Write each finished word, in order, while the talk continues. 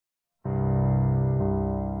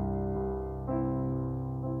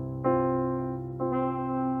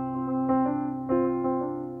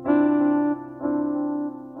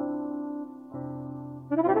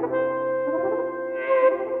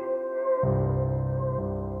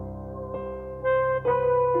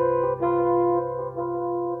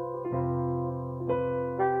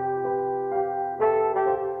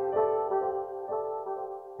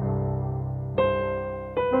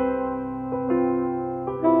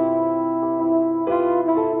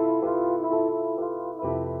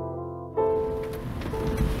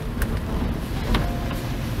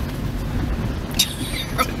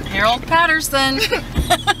Patterson.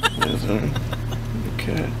 There's our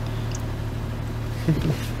cat.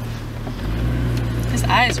 His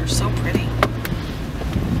eyes are so pretty.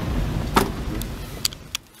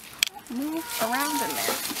 Move around in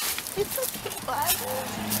there. It's okay,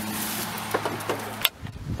 Gladys.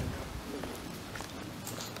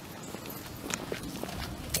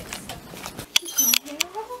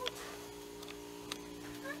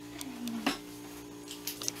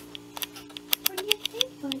 What do you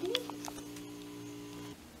think, buddy?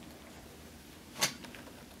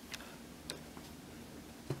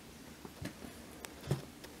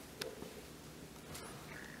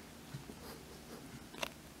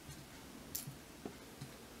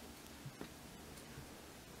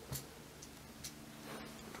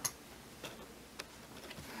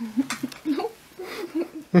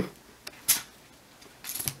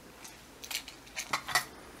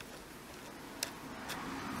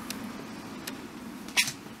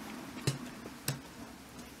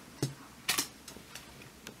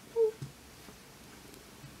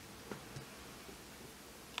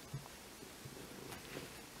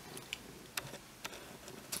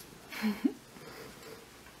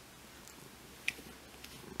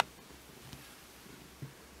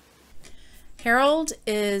 Harold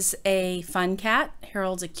is a fun cat.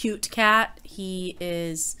 Harold's a cute cat. He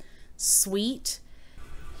is sweet.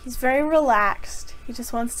 He's very relaxed. He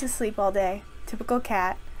just wants to sleep all day. Typical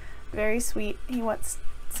cat. Very sweet. He wants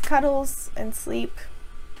cuddles and sleep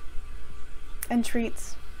and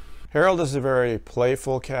treats. Harold is a very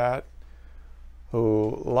playful cat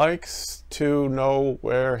who likes to know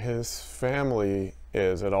where his family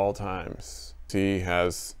is at all times. He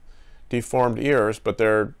has deformed ears, but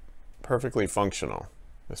they're perfectly functional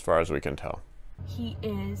as far as we can tell. He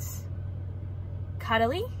is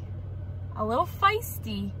cuddly, a little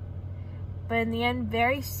feisty, but in the end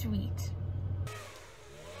very sweet.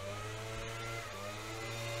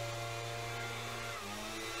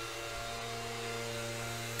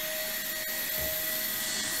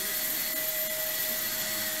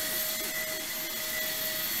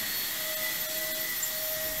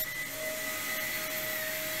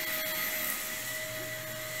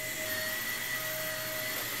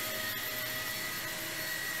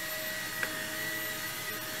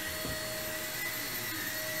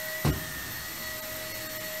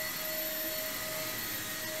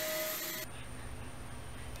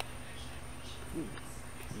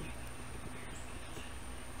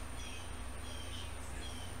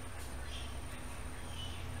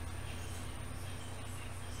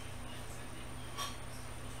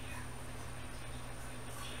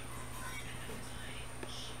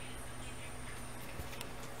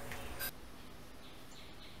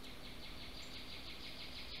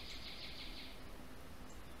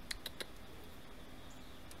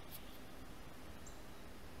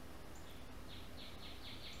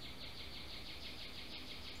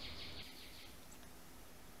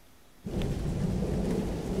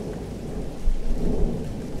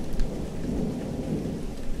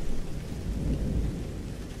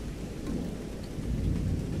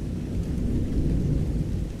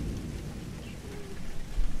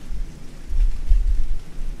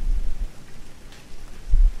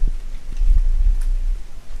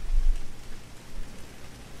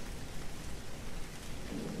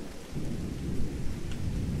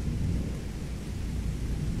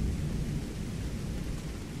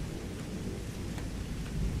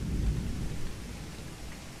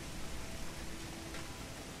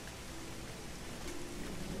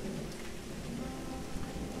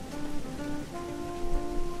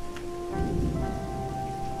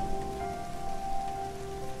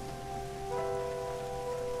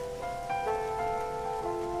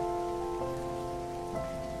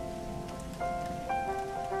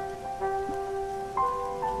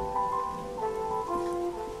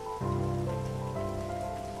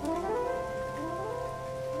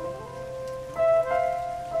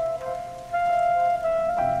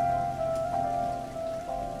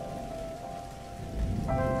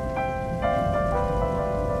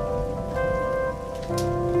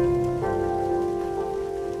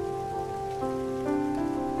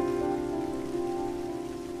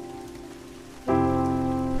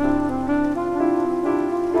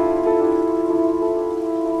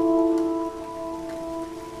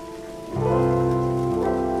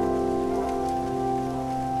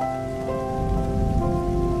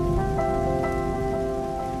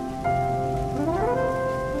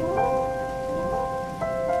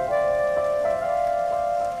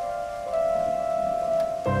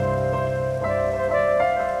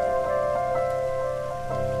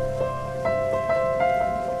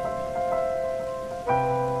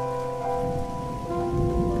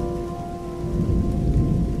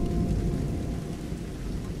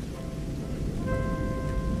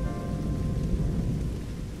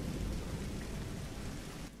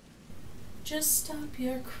 Just stop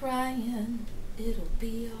your crying, it'll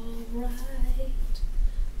be alright.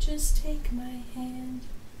 Just take my hand,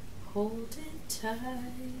 hold it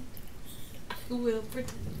tight. I will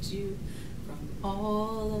protect you from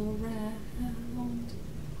all around.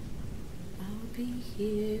 I'll be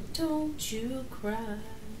here, don't you cry.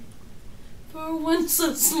 For one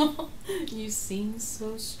so small, you seem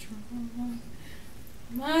so strong.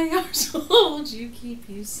 My arms hold you, keep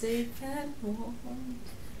you safe and warm.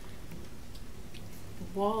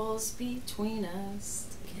 The walls between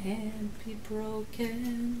us can't be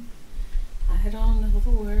broken. I don't know the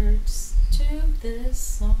words to this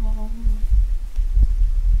song.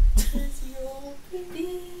 'Cause you'll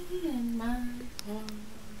be in my heart.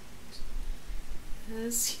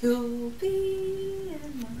 'Cause you'll be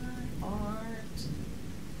in my heart.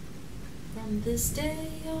 From this day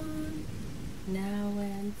on, now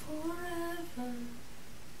and forever.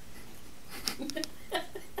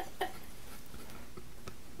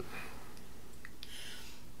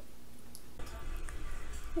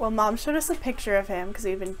 Well, Mom showed us a picture of him because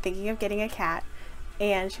we've been thinking of getting a cat.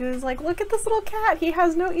 And she was like, look at this little cat. He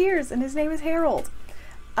has no ears and his name is Harold.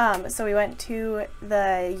 So we went to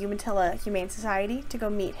the Umatilla Humane Society to go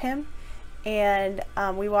meet him. And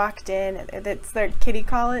we walked in. It's their kitty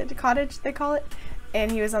cottage, they call it. And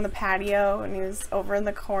he was on the patio and he was over in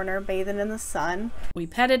the corner bathing in the sun. We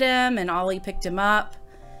petted him and Ollie picked him up.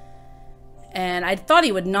 And I thought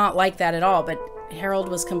he would not like that at all, but Harold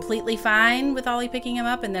was completely fine with Ollie picking him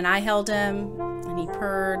up, and then I held him and he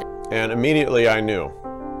purred. And immediately I knew,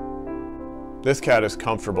 this cat is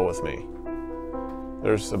comfortable with me.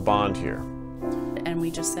 There's a bond here. And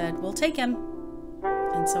we just said, we'll take him.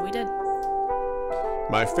 And so we did.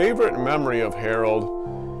 My favorite memory of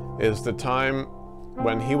Harold is the time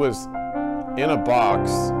when he was in a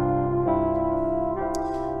box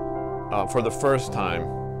for the first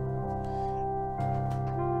time.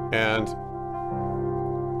 And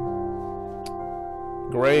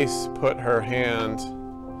Grace put her hand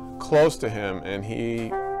close to him and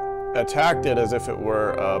he attacked it as if it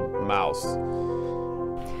were a mouse.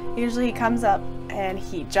 Usually he comes up and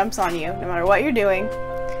he jumps on you no matter what you're doing.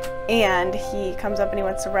 And he comes up and he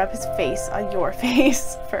wants to rub his face on your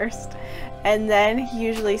face first. And then he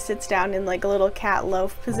usually sits down in like a little cat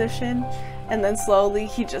loaf position. And then slowly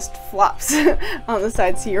he just flops on the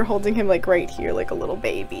side, so you're holding him like right here like a little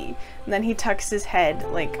baby. And then he tucks his head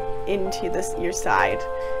like into your side,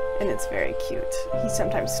 and it's very cute. He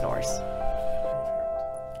sometimes snores.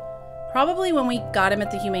 Probably when we got him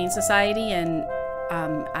at the Humane Society and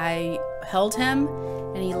I held him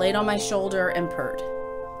and he laid on my shoulder and purred.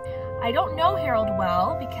 I don't know Harold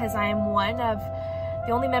well because I am one of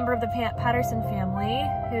the only member of the Patterson family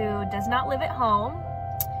who does not live at home.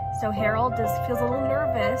 So Harold feels a little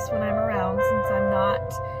nervous when I'm around since I'm not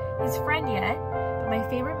his friend yet. But my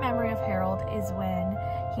favorite memory of Harold is when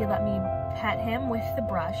he let me pet him with the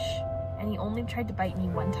brush and he only tried to bite me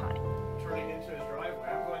one time. Turning into his driveway.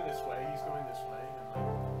 I'm going this way, he's going this way.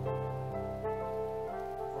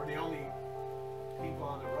 And we're the only people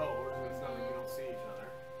on the road, so it's not like we don't see each other.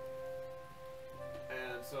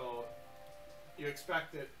 And so you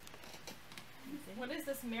expect it. What is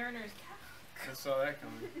this Mariner's cat? I saw that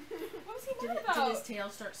coming. What was he Did mad about? his tail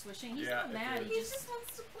start swishing? He's Yeah, not it mad. did. He He just just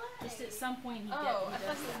wants to play. Just at some point he I does thought he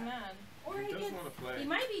was that. mad. Or He he does gets, want to play. he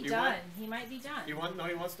might be You done. want- He might be done. No,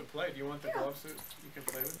 he wants to play. Do you want the gloves that you can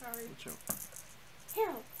play with? Sorry.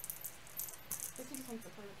 Harold. I think he just wants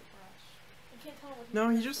to play with the brush. I can't tell what No,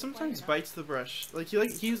 he wants just to play sometimes or not. bites the brush.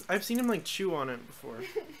 He's I've seen him like chew on it before.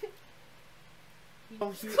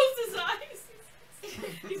 Oh, he, Close his eyes.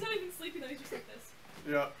 He's not even sleeping though, he's just like this.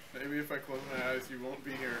 Yeah, maybe if I close my eyes, you won't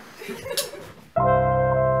be here.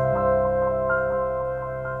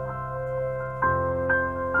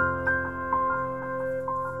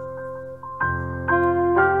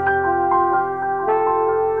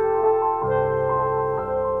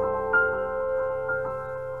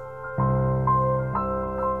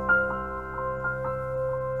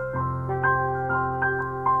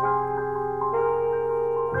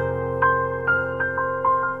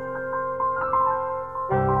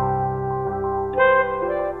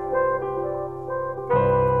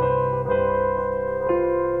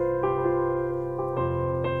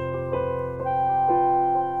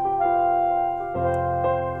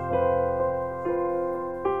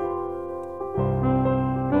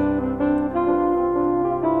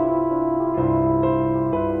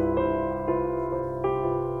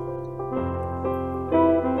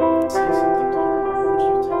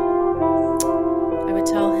 I would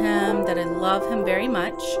tell him that I love him very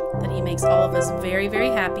much, that he makes all of us very, very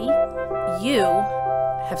happy. You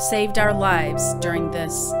have saved our lives during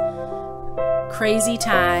this crazy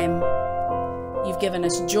time. You've given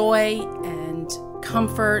us joy and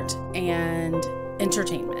comfort and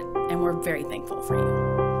entertainment, and we're very thankful for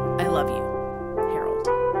you. I love you.